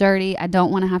just feel dirty. I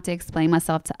don't want to have to explain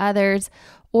myself to others,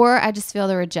 or I just feel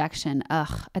the rejection.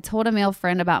 Ugh. I told a male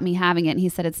friend about me having it, and he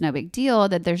said it's no big deal,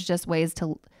 that there's just ways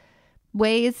to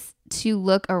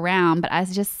look around, but I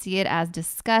just see it as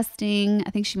disgusting. I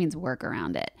think she means work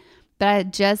around it. But I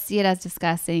just see it as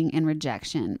disgusting and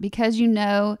rejection, because you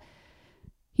know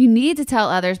you need to tell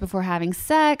others before having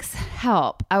sex.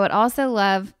 Help. I would also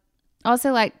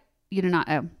like you to not.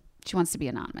 Oh, she wants to be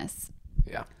anonymous.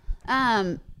 Yeah.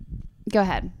 Go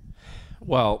ahead.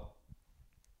 Well,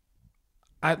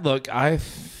 I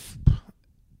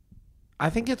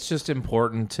think it's just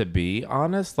important to be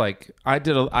honest. Like I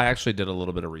actually did a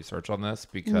little bit of research on this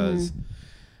because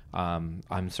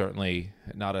I'm certainly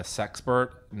not a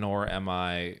sexpert, nor am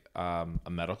I a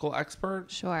medical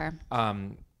expert. Sure.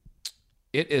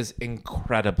 It is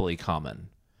incredibly common.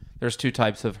 There's two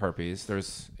types of herpes.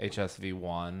 There's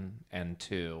HSV1 and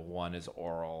 2. One is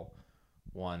oral,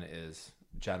 one is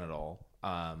genital.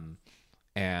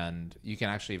 And you can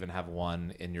actually even have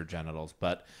one in your genitals,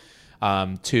 but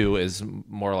 2 is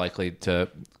more likely to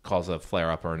cause a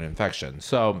flare-up or an infection.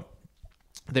 So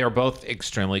they are both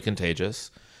extremely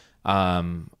contagious.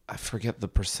 I forget the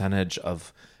percentage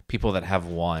of people that have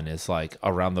one is like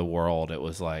around the world. It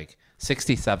was like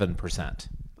 67%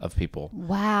 of people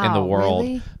in the world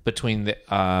really? between the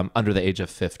under the age of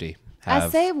 50. I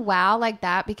say wow like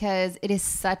that because it is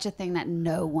such a thing that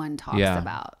no one talks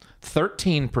about.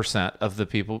 13% of the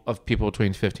people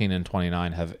between 15 and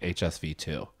 29 have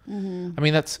HSV2. I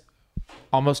mean, that's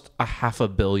almost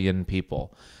 500 million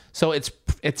people. So it's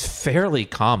fairly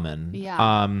common.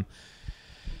 Yeah.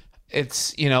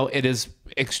 It is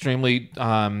extremely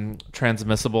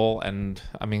transmissible, and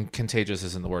I mean, contagious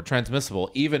isn't the word.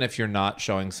 Transmissible, even if you're not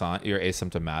showing signs, you're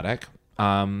asymptomatic.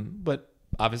 But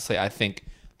obviously, I think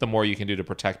the more you can do to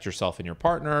protect yourself and your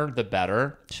partner, the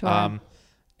better. Sure.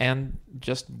 And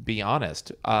just be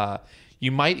honest.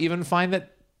 You might even find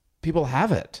that people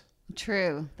have it.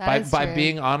 True. By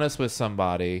being honest with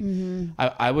somebody.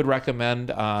 I would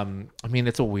recommend, I mean,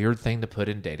 it's a weird thing to put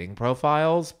in dating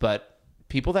profiles, but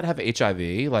people that have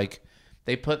HIV, like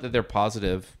they put that they're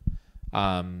positive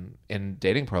in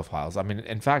dating profiles. I mean,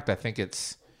 in fact, I think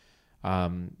it's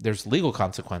there's legal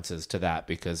consequences to that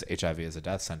because HIV is a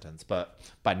death sentence. But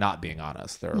by not being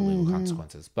honest, there are legal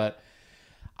consequences. But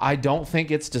I don't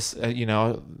think it's just, I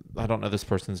don't know this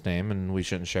person's name and we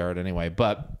shouldn't share it anyway,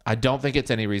 but I don't think it's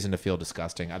any reason to feel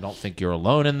disgusting. I don't think you're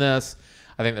alone in this.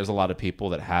 I think there's a lot of people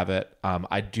that have it.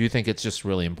 I do think it's just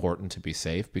really important to be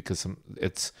safe because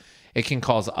it can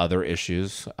cause other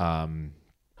issues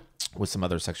with some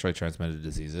other sexually transmitted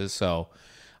diseases. So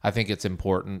I think it's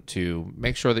important to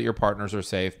make sure that your partners are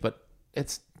safe, but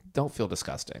don't feel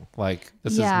disgusting. Like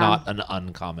this is not an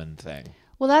uncommon thing.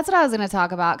 Well, that's what I was going to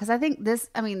talk about because I think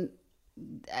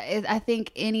I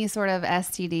think any sort of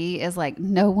STD is like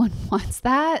no one wants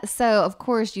that. So, of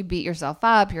course, you beat yourself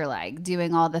up. You're like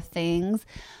doing all the things.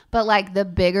 But like the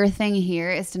bigger thing here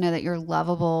is to know that you're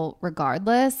lovable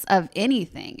regardless of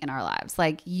anything in our lives.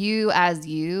 Like you as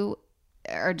you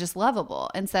are just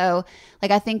lovable. And so like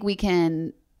I think we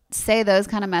can say those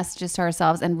kind of messages to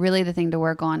ourselves, and really the thing to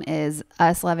work on is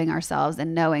us loving ourselves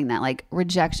and knowing that like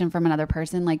rejection from another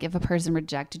person, like if a person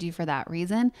rejected you for that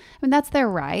reason, I mean that's their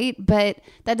right, but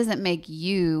that doesn't make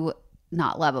you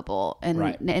not lovable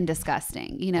and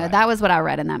disgusting. That was what I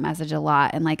read in that message a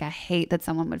lot, and like I hate that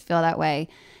someone would feel that way.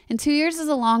 And 2 years is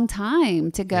a long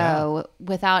time to go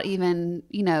without even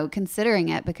considering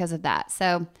it because of that.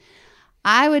 So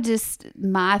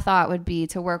my thought would be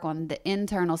to work on the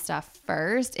internal stuff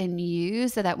first in you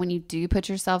so that when you do put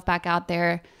yourself back out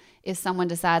there, if someone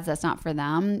decides that's not for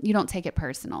them, you don't take it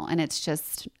personal and it's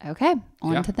just, okay,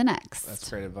 on to the next. That's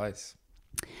great advice.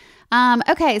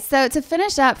 Okay, so to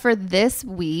finish up for this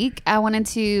week, I wanted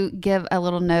to give a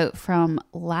little note from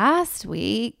last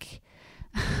week.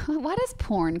 Why does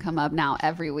porn come up now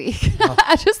every week?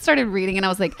 I just started reading and I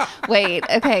was like, wait,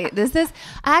 okay,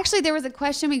 there was a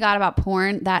question we got about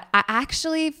porn that I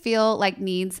actually feel like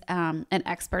needs an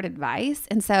expert advice.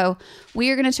 And so we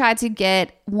are going to try to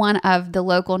get one of the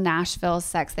local Nashville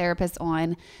sex therapists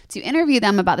on to interview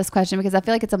them about this question because I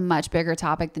feel like it's a much bigger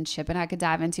topic than Chip and I could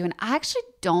dive into. And I actually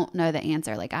don't know the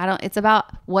answer. It's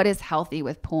about what is healthy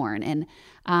with porn and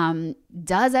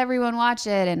does everyone watch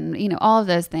it and all of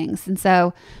those things. And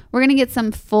so we're going to get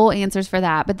some full answers for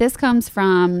that. But this comes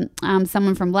from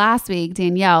someone from last week,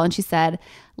 Danielle, and she said,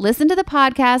 listen to the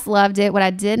podcast, loved it. What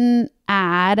I didn't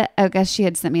add, I guess she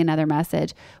had sent me another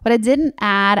message. What I didn't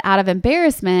add out of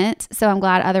embarrassment, so I'm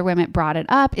glad other women brought it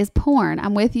up, is porn.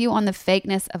 I'm with you on the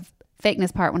fakeness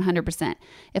part 100%.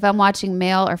 If I'm watching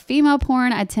male or female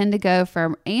porn, I tend to go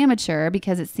for amateur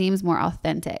because it seems more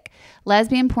authentic.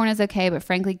 Lesbian porn is okay, but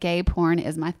frankly, gay porn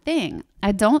is my thing.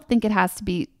 I don't think it has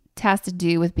to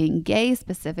do with being gay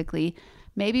specifically.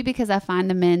 Maybe because I find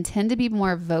the men tend to be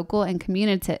more vocal and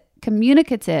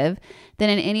communicative than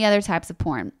in any other types of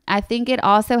porn. I think it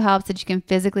also helps that you can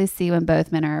physically see when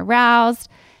both men are aroused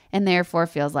and therefore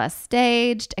feels less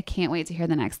staged. I can't wait to hear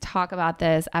the next talk about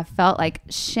this. I've felt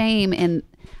shame in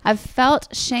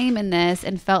this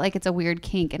and felt like it's a weird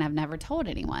kink and I've never told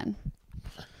anyone.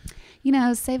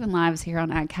 Saving lives here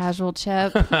on Act Casual,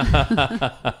 Chip.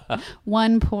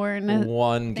 One gay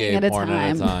porn at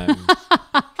a time.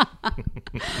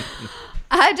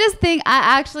 I just think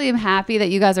I actually am happy that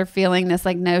you guys are feeling this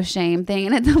no shame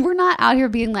thing, and we're not out here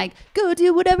being like, go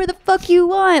do whatever the fuck you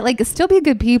want. Still be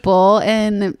good people,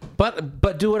 and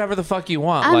but do whatever the fuck you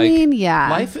want. I mean, yeah.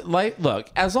 Life. Look,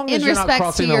 as long as in you're not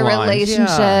crossing the respect to your lines,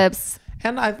 relationships. Yeah.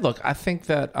 And I think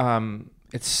that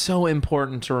it's so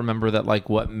important to remember that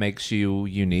what makes you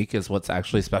unique is what's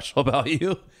actually special about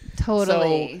you.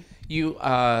 Totally. So, you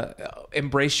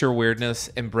embrace your weirdness,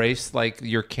 embrace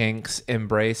your kinks,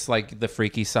 embrace the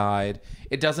freaky side.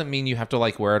 It doesn't mean you have to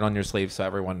like wear it on your sleeve so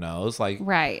everyone knows.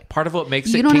 Right. Part of what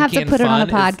makes you it don't kinky have to put and fun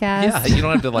it on a podcast. Yeah, you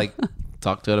don't have to like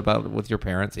talk to it about it with your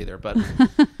parents either. But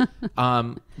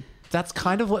that's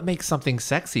kind of what makes something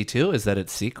sexy too, is that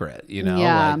it's secret. You know,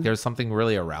 yeah. Like there's something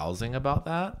really arousing about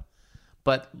that.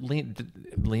 But lean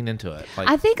into it.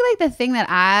 I think the thing that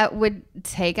I would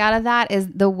take out of that is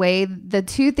the way the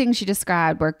two things you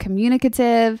described were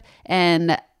communicative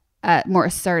and more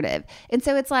assertive. And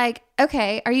so it's like,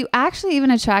 okay, are you actually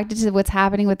even attracted to what's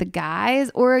happening with the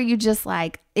guys, or are you just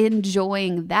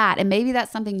enjoying that? And maybe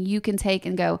that's something you can take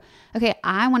and go, okay,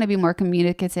 I want to be more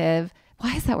communicative.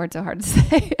 Why is that word so hard to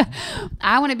say?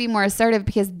 I want to be more assertive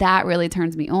because that really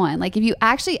turns me on. If you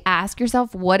actually ask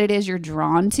yourself what it is you're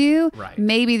drawn to, right,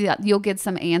 maybe you'll get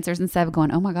some answers instead of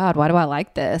going, oh my God, why do I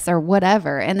like this or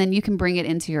whatever. And then you can bring it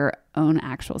into your own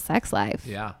actual sex life.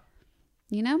 Yeah.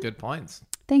 You know? Good points.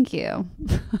 Thank you.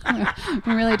 I'm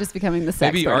really just becoming the sex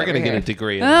Maybe you are going to get a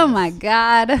degree in Oh this. my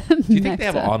God. Do you think they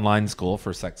have online school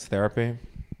for sex therapy?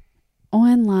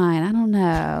 Online? I don't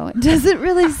know. Does it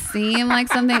really seem like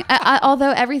something?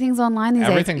 Although everything's online these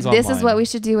Everything's days. This is online. what we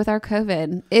should do with our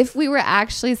COVID. If we were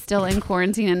actually still in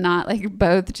quarantine and not like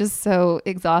both just so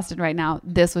exhausted right now,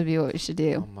 this would be what we should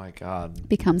do. Oh my God.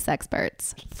 Become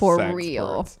sexperts for Sexperts.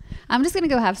 real. I'm just going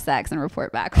to go have sex and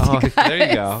report back with you guys. There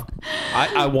you go.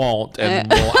 I won't, and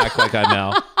we'll act like I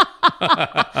know.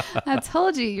 I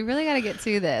told you, you really got to get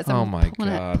to this. Oh my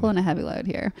God. Pulling a heavy load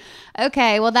here.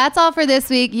 Okay, well, that's all for this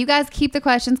week. You guys keep the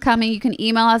questions coming. You can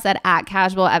email us at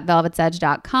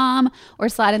casual@velvetsedge.com or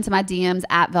slide into my DMs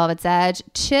at velvetsedge.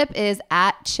 Chip is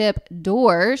at Chip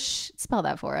Dorsch. Spell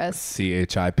that for us.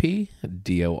 ChipDorsch.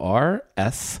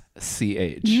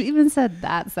 You even said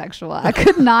that sexual. I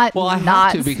could not Well, I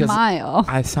not have to because smile.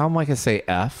 I sound like I say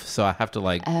F, so I have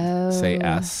to say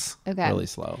S Okay. really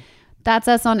slow. That's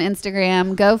us on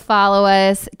Instagram. Go follow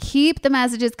us. Keep the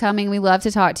messages coming. We love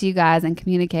to talk to you guys and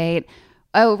communicate.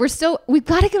 Oh, we've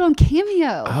got to get on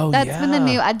Cameo. Oh, That's been the yeah.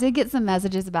 new. I did get some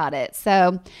messages about it.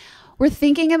 So we're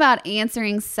thinking about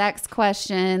answering sex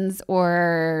questions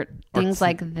or things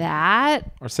like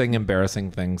that. Or saying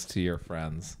embarrassing things to your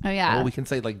friends. Oh, yeah. Well, we can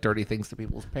say like dirty things to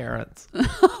people's parents.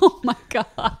 Oh my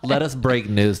God. Let us break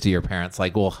news to your parents.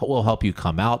 Like we'll help you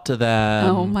come out to them.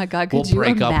 Oh my God, We'll could you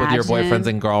break up with your imagine? boyfriends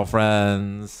and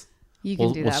girlfriends. You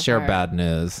can do that. We'll share part. bad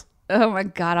news. Oh my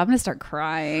God. I'm going to start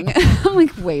crying. I'm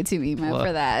like way too emo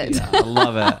for that. Yeah, I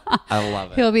love it. I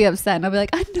love it. He'll be upset and I'll be like,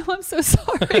 I know, I'm so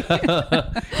sorry.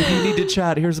 If you need to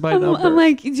chat, here's my number. I'm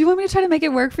like, do you want me to try to make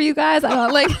it work for you guys? I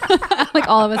don't like, like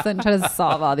all of a sudden try to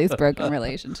solve all these broken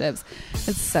relationships.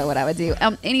 It's so what I would do.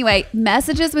 Anyway,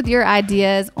 messages with your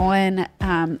ideas on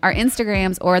our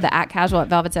Instagrams or the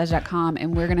 @casual@velvetsedge.com,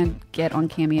 and we're gonna get on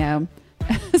Cameo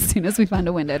as soon as we find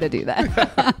a window to do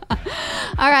that.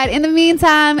 All right. In the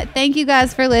meantime, thank you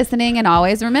guys for listening, and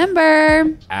always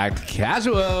remember, Act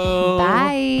casual.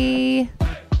 bye.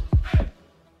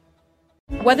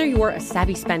 Whether you're a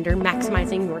savvy spender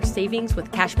maximizing your savings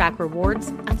with cashback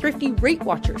rewards, a thrifty rate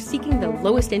watcher seeking the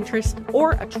lowest interest,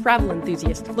 or a travel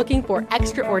enthusiast looking for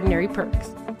extraordinary perks,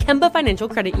 Kemba Financial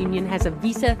Credit Union has a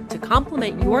visa to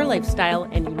complement your lifestyle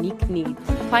and unique needs.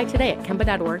 Apply today at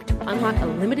Kemba.org to unlock a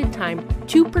limited time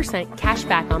 2% cash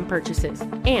back on purchases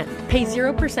and pay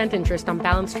 0% interest on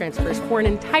balance transfers for an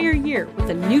entire year with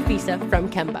a new visa from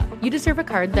Kemba. You deserve a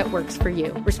card that works for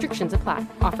you. Restrictions apply.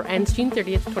 Offer ends June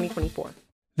 30th, 2024.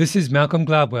 This is Malcolm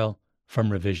Gladwell from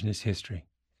Revisionist History.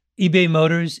 eBay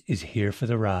Motors is here for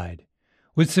the ride.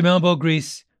 With some elbow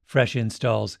grease, fresh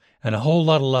installs, and a whole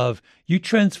lot of love, you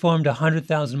transformed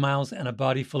 100,000 miles and a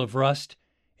body full of rust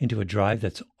into a drive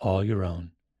that's all your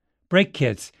own. Brake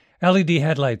kits, LED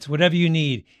headlights, whatever you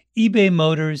need, eBay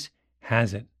Motors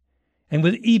has it. And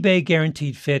with eBay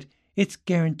Guaranteed Fit, it's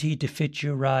guaranteed to fit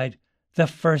your ride the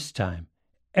first time,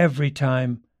 every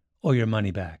time, or your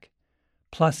money back.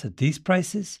 Plus, at these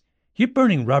prices, you're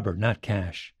burning rubber, not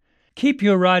cash. Keep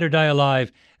your ride or die alive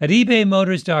at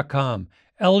ebaymotors.com.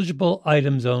 Eligible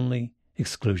items only.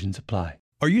 Exclusions apply.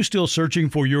 Are you still searching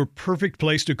for your perfect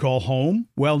place to call home?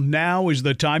 Well, now is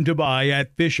the time to buy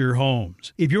at Fisher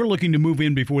Homes. If you're looking to move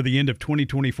in before the end of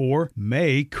 2024,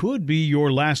 May could be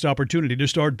your last opportunity to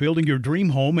start building your dream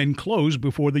home and close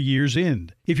before the year's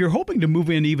end. If you're hoping to move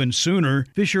in even sooner,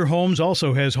 Fisher Homes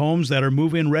also has homes that are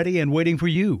move-in ready and waiting for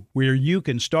you, where you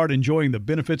can start enjoying the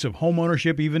benefits of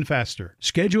homeownership even faster.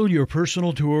 Schedule your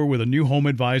personal tour with a new home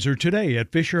advisor today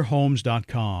at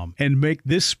FisherHomes.com and make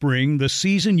this spring the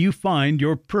season you find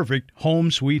your perfect home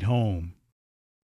sweet home.